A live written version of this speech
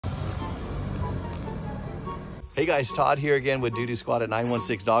Hey guys, Todd here again with Doo-Doo Squad at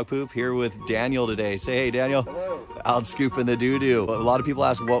 916 Dog Poop, here with Daniel today. Say hey, Daniel. Hello. Out scooping the doo-doo. A lot of people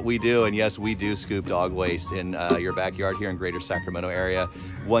ask what we do, and yes, we do scoop dog waste in your backyard here in Greater Sacramento area.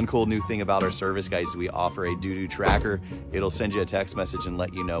 One cool new thing about our service, guys, is we offer a doo-doo tracker. It'll send you a text message and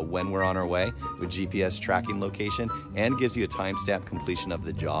let you know when we're on our way with GPS tracking location, and gives you a timestamp completion of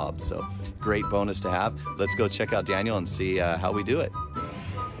the job. So great bonus to have. Let's go check out Daniel and see how we do it.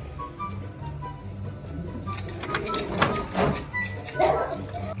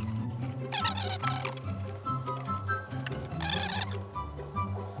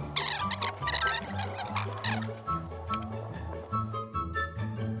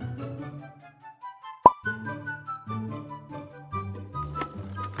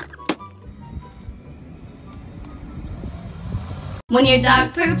 When your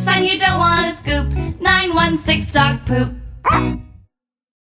dog poops and you don't want to scoop, 916 Dog Poop.